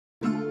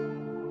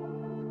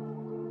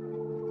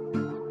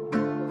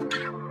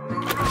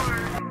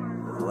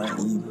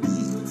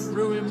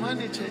Ruin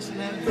money chasing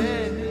that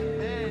bed.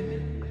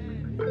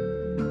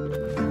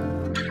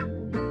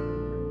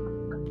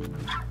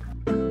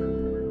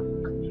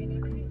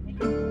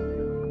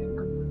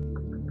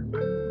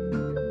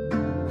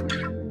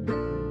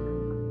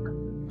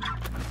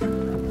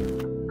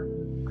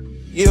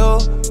 You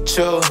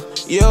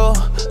choose, you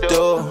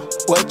do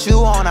what you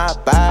want, I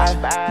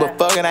buy. But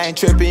fuck it, I ain't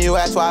tripping, you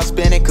ask why I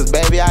spend it, cause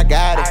baby, I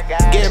got it.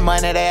 Get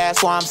money, they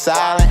ask why I'm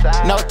silent.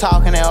 No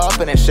talking, they up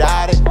and they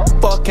shot it.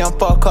 Fuck him,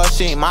 fuck her,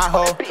 she ain't my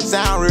hoe.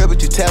 Sound real,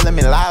 but you telling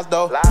me lies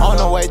though. On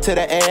the way to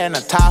the air in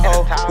a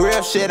Tahoe.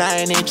 Real shit, I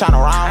ain't even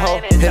tryna rhyme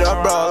hoe. Hit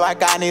up bro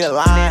like I need a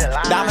line.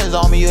 Diamonds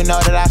on me, you know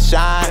that I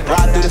shine.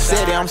 Ride through the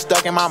city, I'm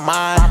stuck in my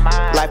mind.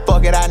 Like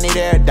fuck it, I need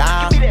every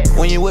dime.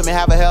 When you with me,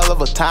 have a hell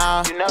of a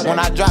time. When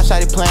I drop,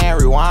 shawty playing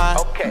rewind.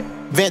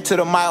 Vent to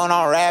the mic when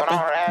I'm rapping.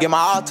 Get my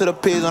all to the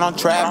pigs when I'm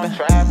trapping.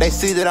 They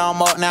see that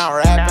I'm up now,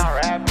 I'm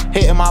rapping.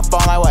 Hitting my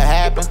phone like what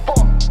happened.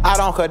 I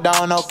don't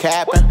condone no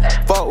capping.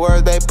 Fuck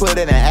words, they put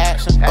it in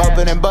action.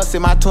 Open and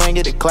busted, my twin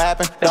get it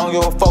clapping. Don't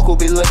give a fuck who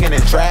be looking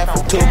in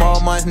traffic. 2 more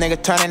months,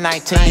 nigga turning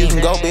 19. You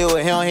can go be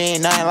with him, he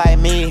ain't nothing like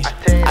me.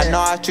 I know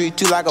I treat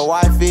you like a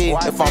wifey.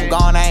 If I'm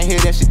gone, I ain't here,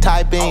 then she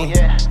typing.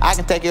 I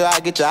can take you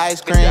out, get your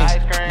ice cream.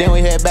 Then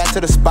we head back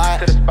to the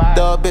spot.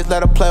 The bitch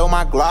let her play with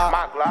my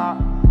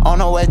Glock. On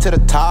the way to the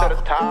top.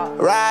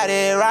 Ride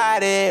it,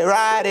 ride it,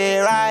 ride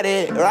it, ride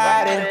it,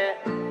 ride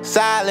it.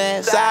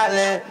 Silent,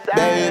 silent,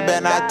 baby,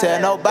 better not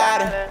tell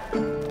nobody.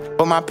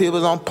 But my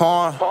people's on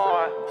porn.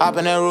 Hop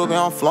in that Ruby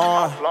on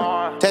flooring.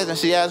 Texting,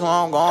 she asked where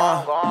I'm going.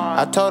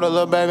 I told her,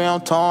 little baby,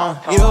 I'm torn.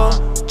 You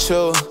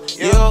choose,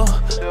 you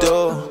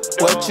do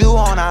what you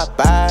want, I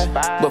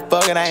buy. But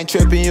fuck it, I ain't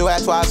tripping, you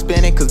ask why I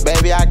spend it, cause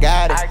baby, I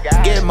got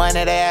it. Get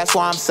money, they ask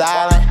why I'm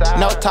silent.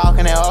 No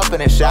talking, they up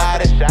and they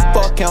shot it.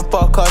 Fuck him,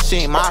 fuck her, she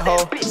ain't my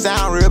hoe.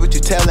 Sound real, but you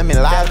telling me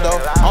lies though.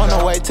 On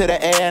the way to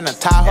the air in a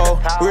Tahoe.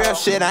 Real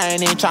shit, I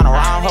ain't even tryna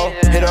rhyme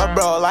hoe. Hit up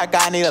bro like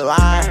I need a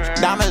line.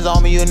 Diamonds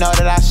on me, you know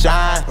that I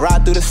shine.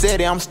 Ride through the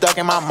city, I'm stuck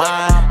in my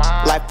mind.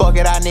 Like fuck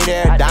it, I need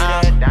every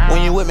dime.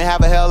 When you with me,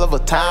 have a hell of a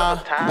time.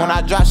 When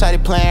I drop,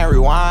 shawty playing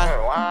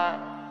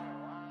rewind.